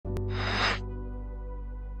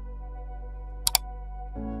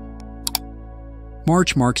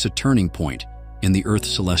March marks a turning point in the Earth's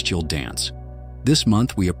celestial dance. This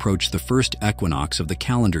month we approach the first equinox of the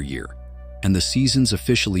calendar year, and the seasons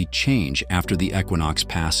officially change after the equinox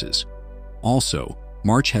passes. Also,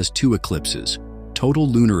 March has two eclipses, total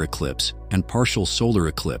lunar eclipse and partial solar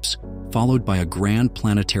eclipse, followed by a grand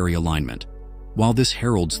planetary alignment. While this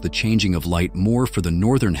heralds the changing of light more for the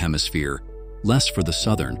northern hemisphere, less for the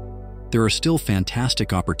southern, there are still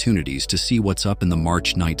fantastic opportunities to see what's up in the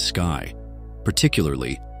March night sky.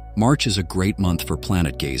 Particularly, March is a great month for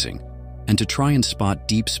planet gazing, and to try and spot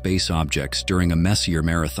deep space objects during a Messier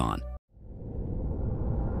Marathon.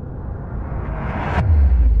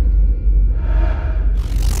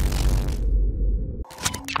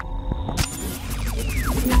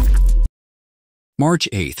 March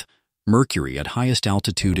 8th, Mercury at highest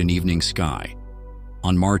altitude in evening sky.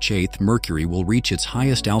 On March 8th, Mercury will reach its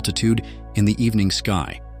highest altitude in the evening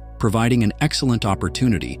sky, providing an excellent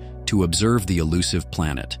opportunity to observe the elusive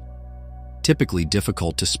planet. Typically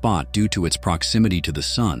difficult to spot due to its proximity to the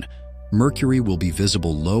Sun, Mercury will be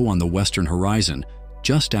visible low on the western horizon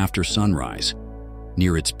just after sunrise.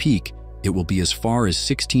 Near its peak, it will be as far as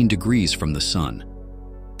 16 degrees from the Sun.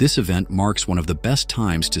 This event marks one of the best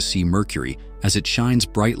times to see Mercury as it shines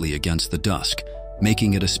brightly against the dusk,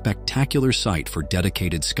 making it a spectacular sight for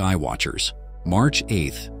dedicated skywatchers. March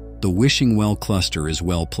 8th, the Wishing Well cluster is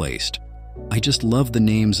well placed. I just love the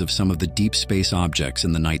names of some of the deep space objects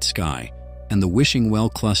in the night sky, and the Wishing Well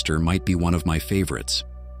cluster might be one of my favorites.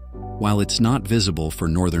 While it's not visible for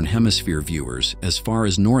northern hemisphere viewers as far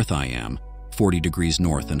as north I am, 40 degrees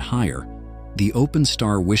north and higher, the open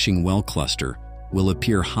star Wishing Well cluster will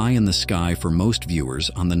appear high in the sky for most viewers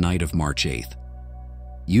on the night of March 8th.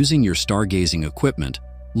 Using your stargazing equipment,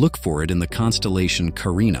 look for it in the constellation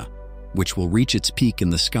Carina, which will reach its peak in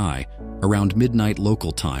the sky around midnight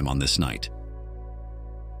local time on this night.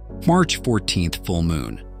 March 14th full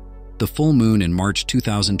moon. The full moon in March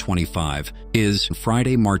 2025 is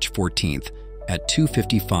Friday, March 14th at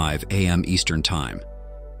 2:55 a.m. Eastern Time.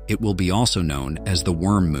 It will be also known as the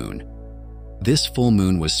worm moon. This full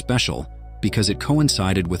moon was special because it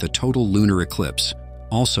coincided with a total lunar eclipse,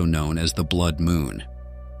 also known as the blood moon.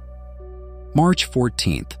 March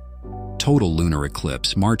 14th, total lunar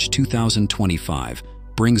eclipse. March 2025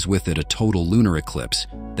 brings with it a total lunar eclipse.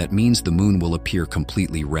 That means the moon will appear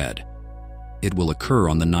completely red. It will occur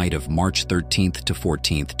on the night of March 13th to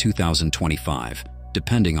 14th, 2025,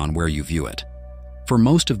 depending on where you view it. For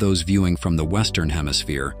most of those viewing from the Western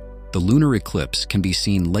Hemisphere, the lunar eclipse can be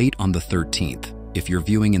seen late on the 13th. If you're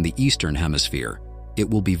viewing in the Eastern Hemisphere, it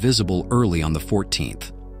will be visible early on the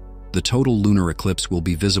 14th. The total lunar eclipse will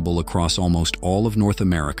be visible across almost all of North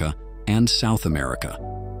America and South America,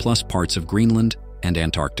 plus parts of Greenland and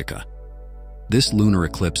Antarctica. This lunar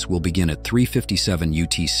eclipse will begin at 3:57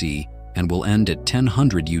 UTC and will end at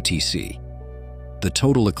 10:00 UTC. The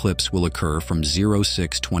total eclipse will occur from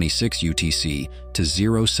 06:26 UTC to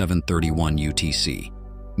 07:31 UTC,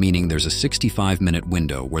 meaning there's a 65-minute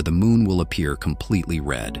window where the moon will appear completely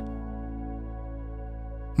red.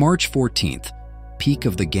 March 14th, peak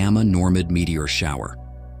of the Gamma Normid meteor shower.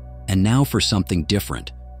 And now for something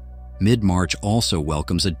different. Mid-March also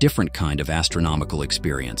welcomes a different kind of astronomical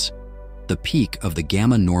experience, the peak of the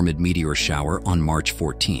Gamma Normid meteor shower on March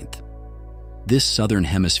 14th. This southern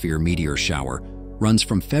hemisphere meteor shower runs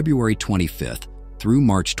from February 25th through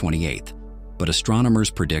March 28th, but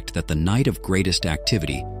astronomers predict that the night of greatest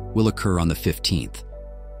activity will occur on the 15th.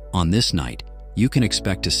 On this night, you can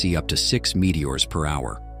expect to see up to 6 meteors per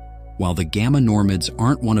hour. While the Gamma Normids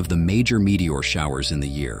aren't one of the major meteor showers in the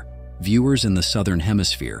year, viewers in the southern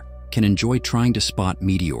hemisphere can enjoy trying to spot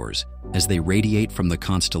meteors as they radiate from the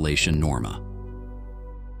constellation Norma.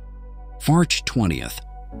 March 20th,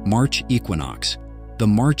 March equinox. The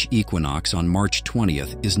March equinox on March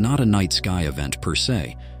 20th is not a night sky event per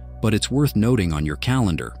se, but it's worth noting on your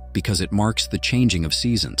calendar because it marks the changing of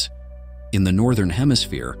seasons. In the northern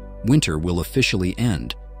hemisphere, winter will officially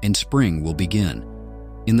end and spring will begin.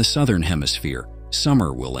 In the southern hemisphere,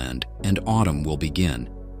 summer will end and autumn will begin.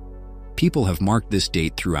 People have marked this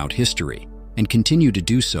date throughout history and continue to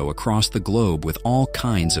do so across the globe with all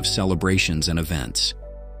kinds of celebrations and events.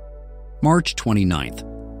 March 29th,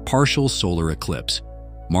 partial solar eclipse.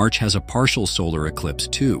 March has a partial solar eclipse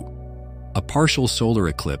too. A partial solar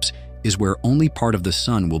eclipse is where only part of the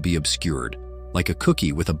sun will be obscured, like a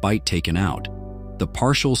cookie with a bite taken out. The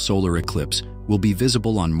partial solar eclipse will be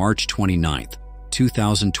visible on March 29th,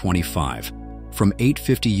 2025, from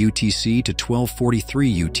 8:50 UTC to 12:43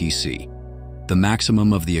 UTC. The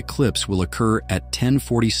maximum of the eclipse will occur at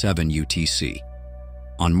 10:47 UTC.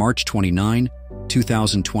 On March 29,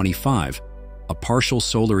 2025, A partial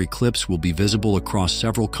solar eclipse will be visible across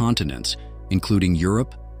several continents, including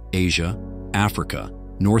Europe, Asia, Africa,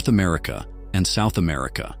 North America, and South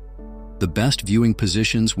America. The best viewing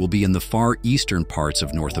positions will be in the far eastern parts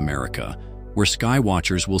of North America, where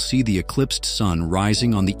skywatchers will see the eclipsed sun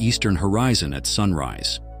rising on the eastern horizon at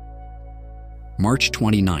sunrise. March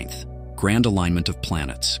 29th, Grand Alignment of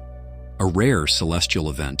Planets. A rare celestial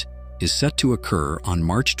event is set to occur on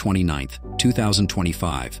March 29th,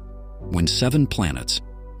 2025, when 7 planets,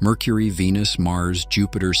 Mercury, Venus, Mars,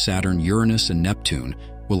 Jupiter, Saturn, Uranus, and Neptune,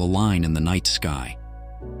 will align in the night sky.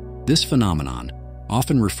 This phenomenon,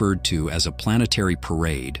 often referred to as a planetary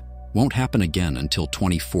parade, won't happen again until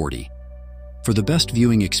 2040. For the best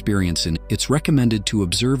viewing experience, it's recommended to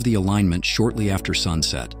observe the alignment shortly after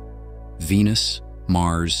sunset. Venus,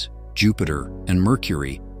 Mars, Jupiter, and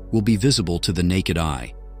Mercury will be visible to the naked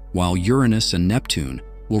eye, while Uranus and Neptune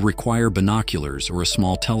will require binoculars or a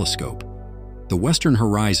small telescope. The western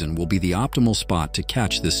horizon will be the optimal spot to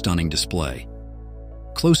catch this stunning display.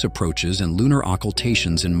 Close approaches and lunar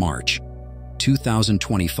occultations in March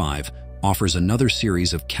 2025 offers another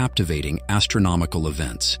series of captivating astronomical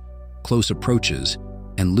events: close approaches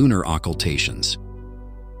and lunar occultations.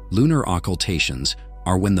 Lunar occultations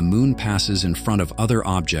are when the moon passes in front of other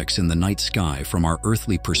objects in the night sky from our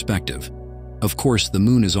earthly perspective. Of course, the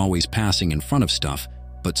moon is always passing in front of stuff,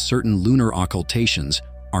 but certain lunar occultations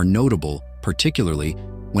are notable, particularly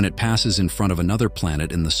when it passes in front of another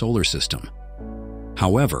planet in the solar system.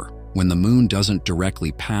 However, when the moon doesn't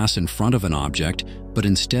directly pass in front of an object, but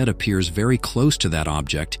instead appears very close to that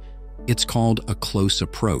object, it's called a close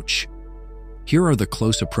approach. Here are the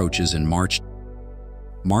close approaches in March.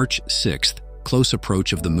 March 6th, close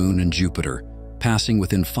approach of the moon and Jupiter, passing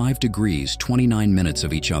within 5 degrees 29 minutes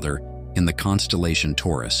of each other in the constellation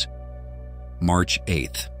Taurus. March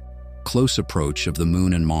 8th, close approach of the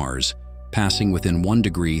moon and Mars, passing within 1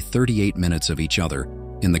 degree 38 minutes of each other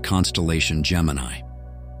in the constellation Gemini.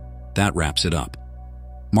 That wraps it up.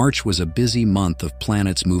 March was a busy month of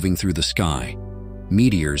planets moving through the sky,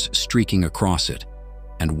 meteors streaking across it,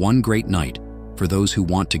 and one great night for those who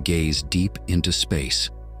want to gaze deep into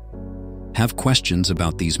space. Have questions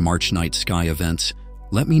about these March night sky events?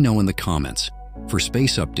 Let me know in the comments. For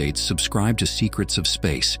space updates, subscribe to Secrets of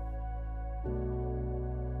Space.